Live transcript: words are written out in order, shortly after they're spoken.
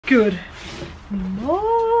Good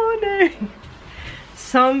morning.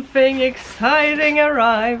 Something exciting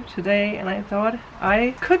arrived today and I thought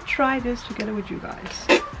I could try this together with you guys.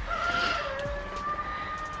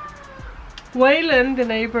 Waylon, the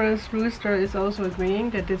neighbor's rooster, is also agreeing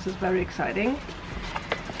that this is very exciting.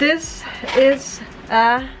 This is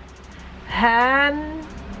a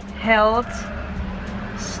handheld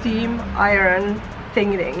steam iron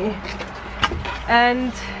thingy.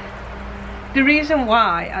 And the reason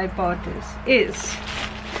why I bought this is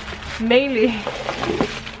mainly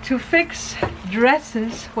to fix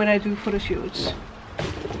dresses when I do photo shoots.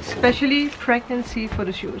 Especially pregnancy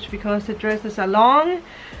photo shoots, because the dresses are long,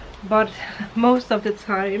 but most of the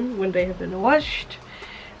time when they have been washed,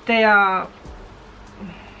 they are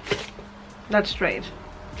not straight.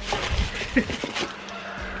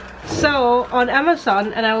 So on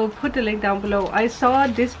Amazon, and I will put the link down below, I saw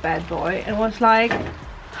this bad boy and was like,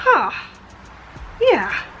 huh,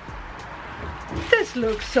 yeah, this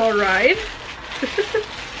looks alright.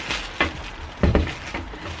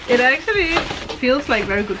 It actually feels like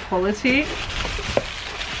very good quality.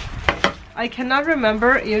 I cannot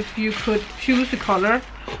remember if you could choose the color.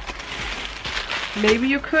 Maybe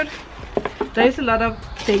you could. There's a lot of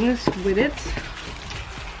things with it.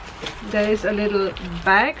 There is a little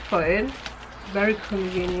bag for it. Very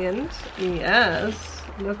convenient. Yes,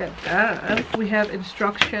 look at that. We have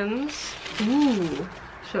instructions. Ooh,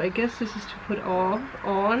 so I guess this is to put on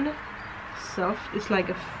soft. It's like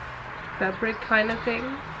a fabric kind of thing.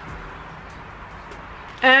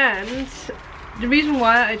 And the reason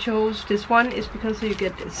why I chose this one is because you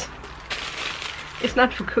get this. It's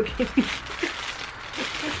not for cooking.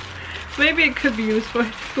 Maybe it could be used for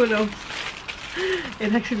it, who knows.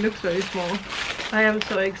 It actually looks very small. I am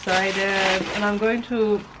so excited, and I'm going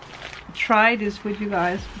to try this with you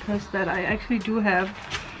guys because that I actually do have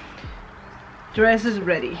dresses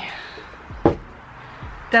ready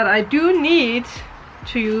that I do need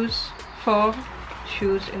to use for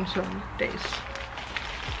shoots in some days.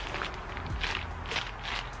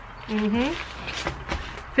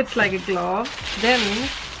 Fits like a glove. Then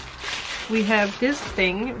we have this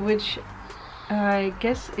thing, which I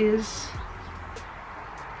guess is,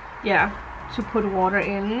 yeah, to put water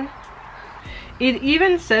in. It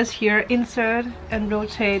even says here, insert and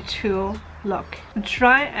rotate to lock.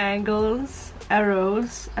 Triangles,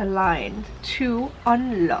 arrows aligned to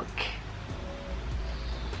unlock.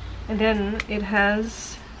 And then it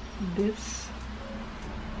has this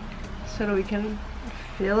so that we can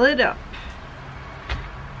fill it up.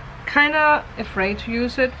 Kinda afraid to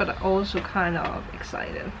use it, but also kind of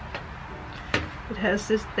excited. It has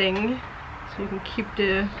this thing so you can keep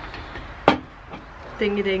the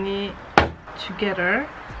thingy together.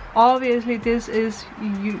 Obviously this is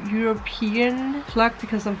European plug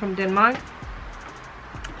because I'm from Denmark,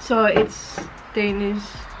 so it's Danish,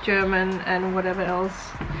 German and whatever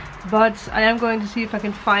else, but I am going to see if I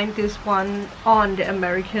can find this one on the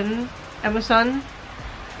American Amazon,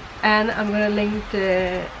 and I'm gonna link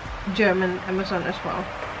the German Amazon as well.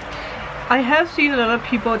 I have seen a lot of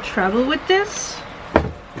people travel with this,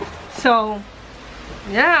 so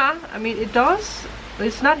yeah, I mean it does,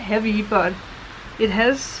 it's not heavy, but it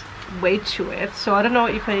has weight to it, so I don't know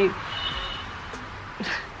if I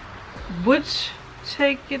would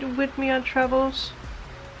take it with me on travels,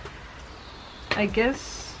 I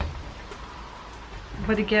guess,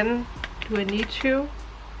 but again, do I need to?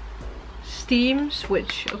 Steam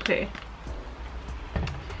switch, okay.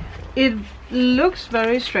 It looks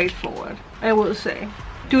very straightforward, I will say.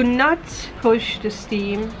 Do not push the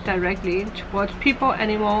steam directly towards people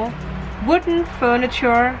anymore. Wooden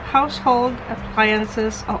furniture, household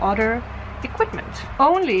appliances or other equipment.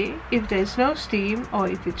 Only if there's no steam or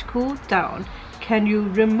if it's cooled down can you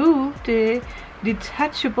remove the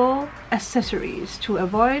detachable accessories to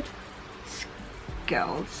avoid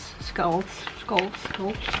scalds.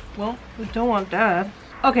 Well, we don't want that.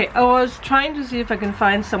 Okay, I was trying to see if I can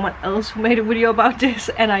find someone else who made a video about this,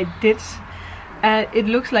 and I did. And it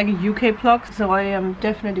looks like a UK plug, so I am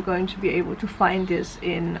definitely going to be able to find this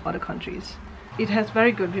in other countries. It has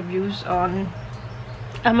very good reviews on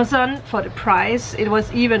Amazon for the price. It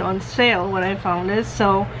was even on sale when I found this,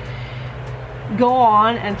 so go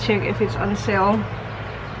on and check if it's on sale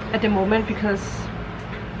at the moment, because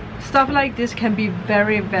stuff like this can be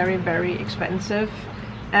very, very, very expensive,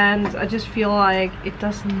 and I just feel like it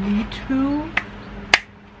doesn't need to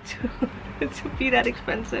be that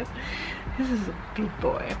expensive. This is a big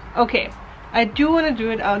boy. Okay, I do want to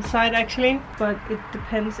do it outside actually, but it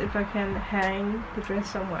depends if I can hang the dress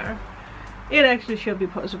somewhere. It actually should be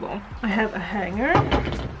possible. I have a hanger,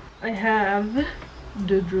 I have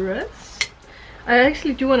the dress, I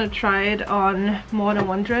actually do want to try it on more than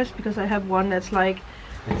one dress, because I have one that's like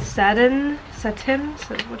satin, so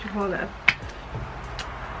what do you call that?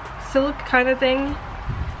 Silk kind of thing.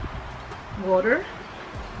 Water.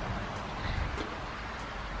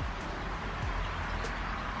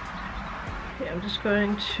 Okay, I'm just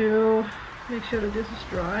going to make sure that this is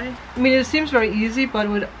dry. I mean, it seems very easy, but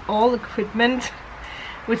with all equipment,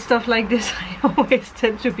 with stuff like this, I always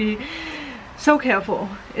tend to be so careful.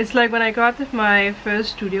 It's like when I got my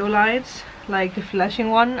first studio lights, like the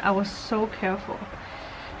flashing one, I was so careful.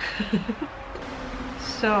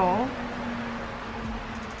 So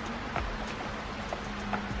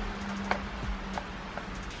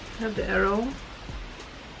I have the arrow.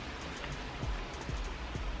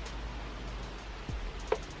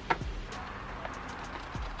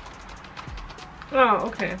 Oh,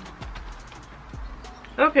 okay.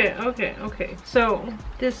 Okay. So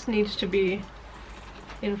this needs to be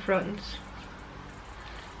in front.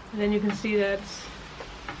 And then you can see that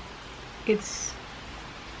it's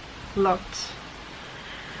locked.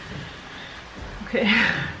 Okay.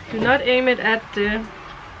 Do not aim it at the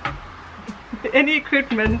any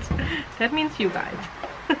equipment. That means you guys.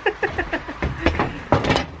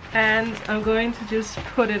 And I'm going to just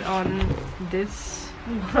put it on this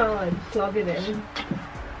while I plug it in.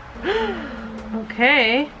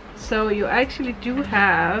 Okay, so you actually do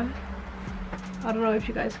have, I don't know if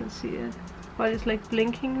you guys can see it, but it's like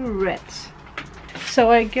blinking red.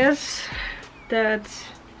 So I guess that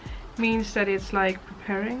means that it's like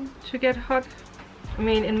preparing to get hot. I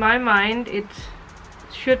mean, in my mind it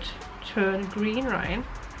should turn green, right?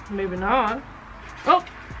 Maybe not. Oh,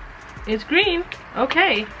 it's green.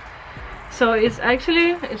 Okay, so it's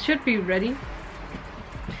actually, it should be ready.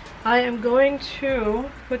 I am going to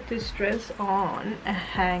put this dress on a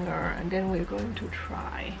hanger and then we're going to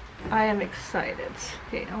try. I am excited.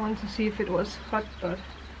 Okay, I want to see if it was hot, but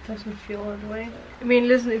it doesn't feel that way. I mean,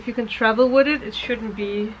 listen, if you can travel with it, it shouldn't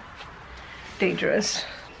be dangerous.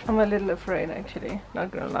 I'm a little afraid, actually,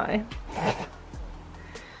 not gonna lie.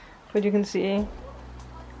 But you can see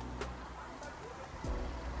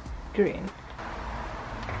green.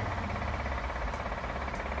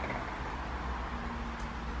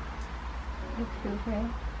 Excuse me.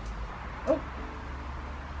 Oh,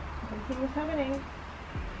 something is happening.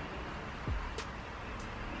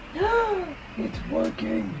 It's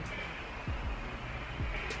working.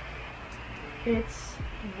 It's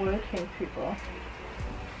working, people.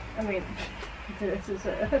 I mean, this is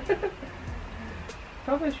a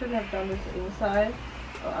probably shouldn't have done this inside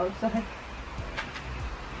or outside.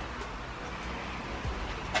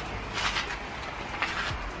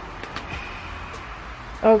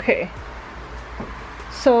 Okay.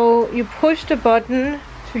 So you push the button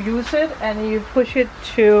to use it and you push it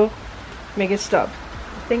to make it stop.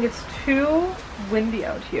 I think it's too windy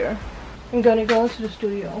out here. I'm gonna go to the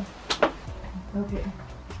studio. Okay.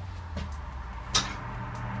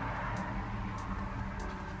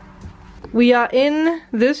 We are in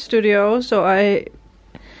this studio, so I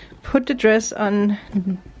put the dress on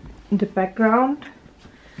the background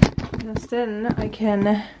because then I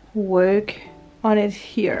can work on it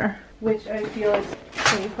here, which I feel is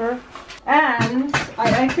safer. And I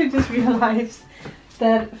actually just realized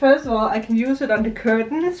that first of all I can use it on the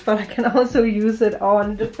curtains, but I can also use it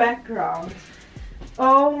on the background.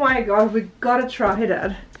 Oh my god, we gotta try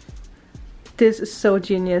that. This is so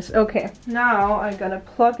genius. Okay, now I'm gonna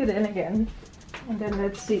plug it in again and then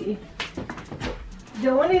let's see. The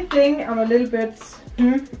only thing I'm a little bit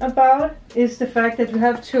about is the fact that you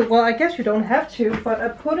have to, well, I guess you don't have to, but I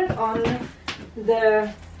put it on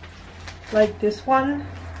the, like this one,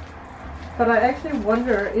 but I actually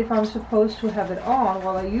wonder if I'm supposed to have it on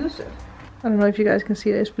while I use it. I don't know if you guys can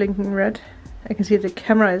see that it's blinking red. I can see the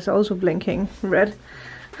camera is also blinking red.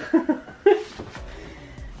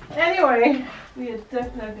 Anyway, we are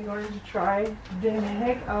definitely going to try the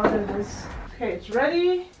heck out of this. Okay, it's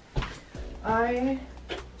ready. I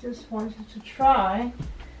just wanted to try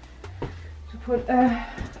to put a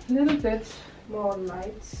little bit more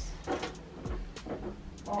lights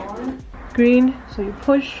on. Green, so you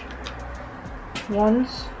push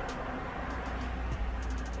once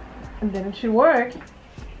and then it should work.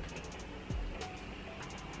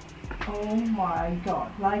 Oh my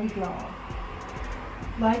god, like a glove.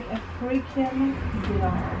 Like a freaking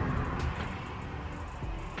glove.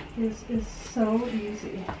 This is so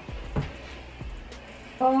easy.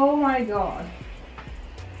 Oh my god.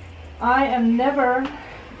 I am never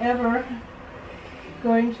ever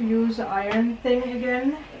going to use the iron thing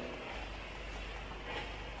again.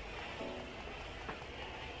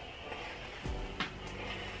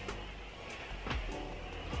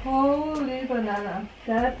 Holy banana,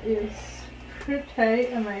 that is pretty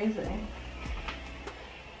amazing.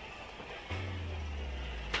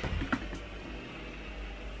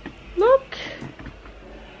 Look!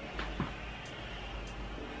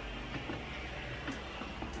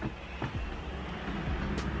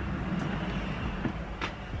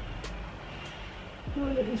 Do a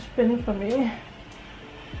little spin for me,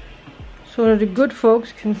 so that the good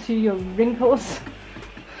folks can see your wrinkles.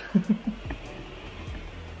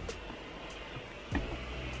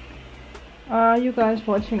 Are you guys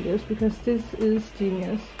watching this? Because this is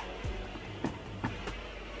genius.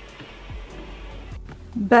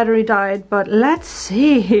 Battery died, but let's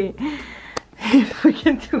see if we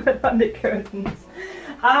can do it on the curtains.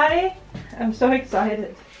 I am so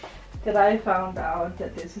excited that I found out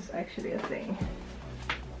that this is actually a thing.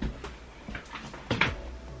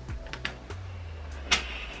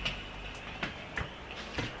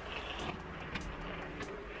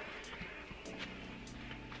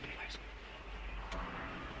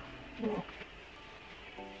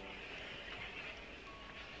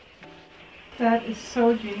 That is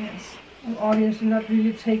so genius. I'm obviously not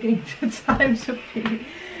really taking the time to be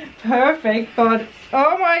perfect, but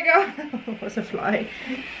oh my god, it was a fly.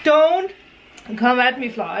 Don't come at me,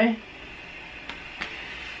 fly.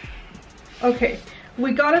 Okay,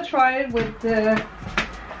 we gotta try it with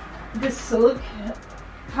this silk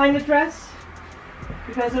kind of dress,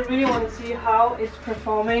 because I really want to see how it's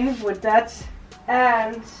performing with that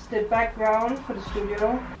and the background for the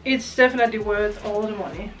studio. It's definitely worth all the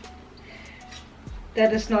money.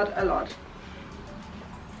 That is not a lot.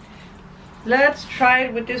 Let's try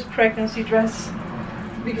it with this pregnancy dress,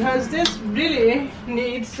 because this really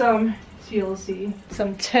needs some TLC,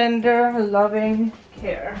 some tender, loving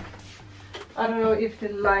care. I don't know if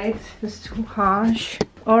the light is too harsh.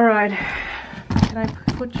 Alright, can I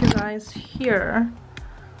put you guys here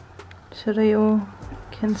so that you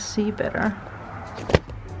can see better?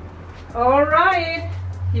 Alright,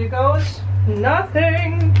 here goes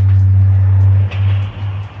nothing.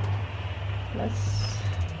 Let's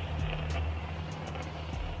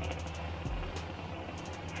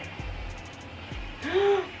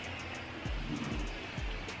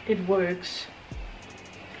it works.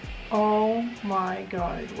 Oh my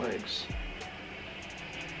god, it works.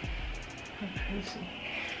 How crazy.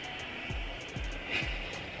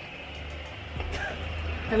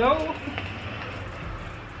 Hello?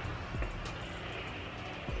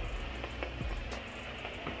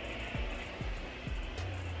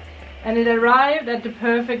 And it arrived at the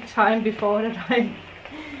perfect time before that I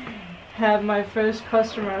have my first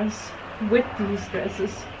customers with these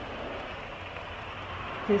dresses.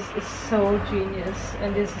 This is so genius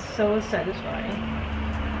and this is so satisfying.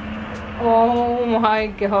 Oh my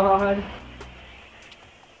god.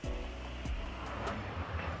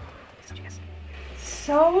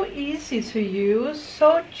 So easy to use,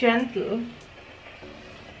 so gentle.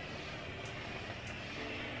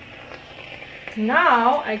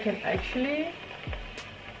 Now I can actually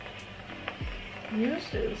use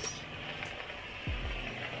this.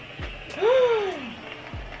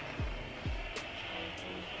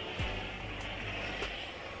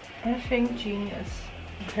 Effing genius.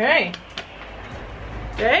 Okay.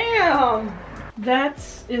 Damn! That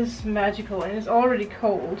is magical, and it's already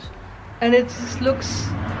cold. And it just looks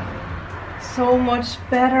so much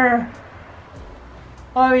better.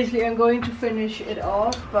 Obviously I'm going to finish it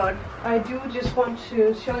off, but I do just want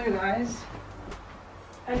to show you guys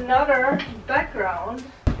another background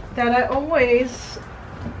that I always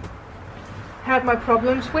had my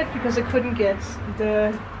problems with because I couldn't get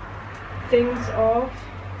the things off.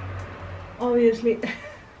 Obviously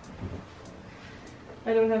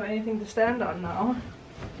I don't have anything to stand on now.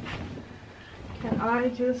 Can I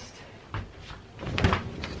just...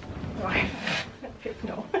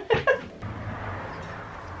 no.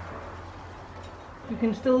 You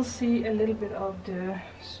can still see a little bit of the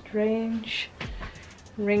strange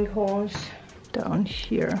wrinkles down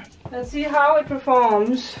here. Let's see how it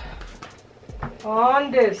performs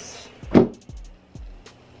on this.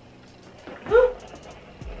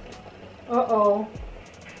 Uh-oh.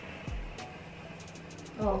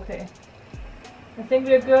 Okay. I think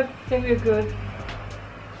we're good. I think we're good.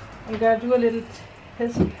 I'm gonna do a little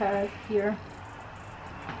test pad here.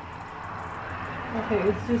 Okay,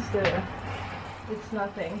 it's just it's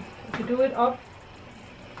nothing. If you do it up,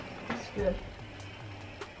 it's good.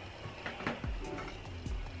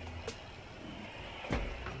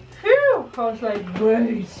 Phew! I was like,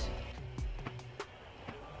 wait.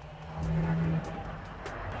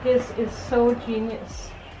 This is so genius.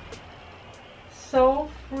 So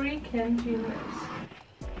freaking genius.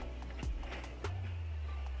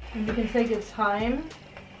 And you can take your time.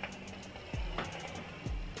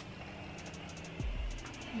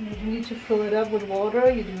 And if you need to fill it up with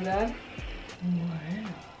water, you do that.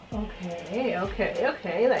 Wow.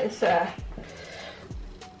 Okay. That is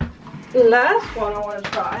last one I want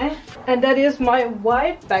to try. And that is my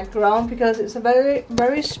white background, because it's a very,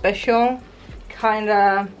 very special kind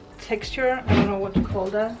of texture. I don't know what to call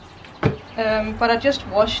that. But I just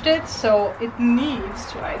washed it, so it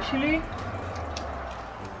needs to actually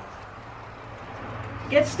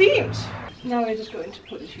get steamed. Now we're just going to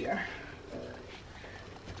put it here,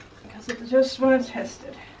 because I just want to test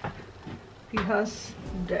it. Because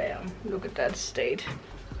damn, look at that state.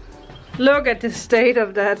 Look at the state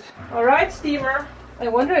of that. Alright, steamer. I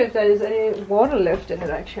wonder if there is any water left in it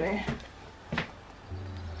actually.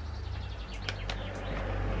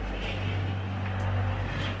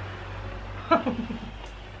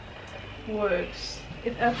 Works.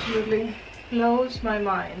 It absolutely blows my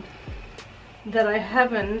mind that I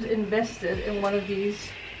haven't invested in one of these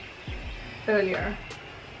earlier.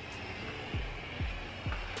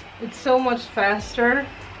 It's so much faster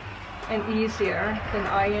and easier than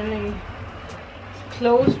ironing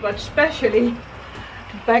clothes, but especially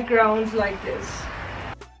to backgrounds like this.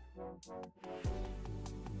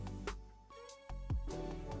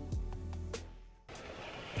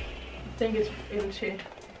 I think it's empty.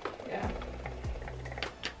 Yeah.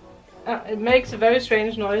 It makes a very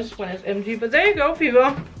strange noise when it's empty, but there you go,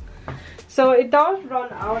 people. So it does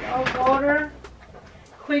run out of water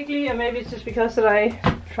quickly, and maybe it's just because that I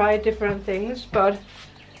tried different things, but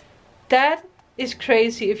that is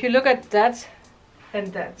crazy. If you look at that and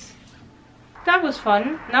that was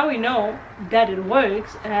fun. Now we know that it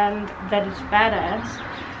works and that it's badass,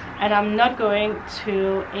 and I'm not going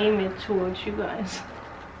to aim it towards you guys.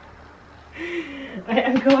 I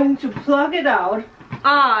am going to plug it out.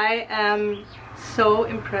 I am so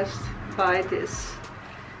impressed by this.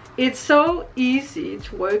 It's so easy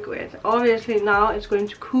to work with. Obviously now it's going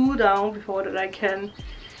to cool down before that I can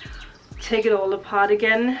take it all apart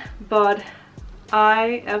again, but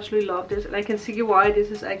I absolutely love this, and I can see why this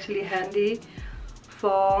is actually handy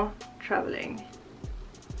for traveling.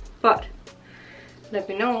 But let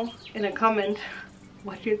me know in a comment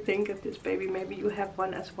what you think of this baby. Maybe you have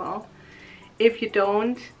one as well. If you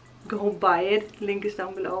don't, go buy it. Link is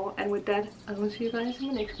down below. And with that, I will see you guys in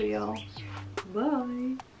the next video.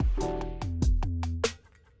 Bye.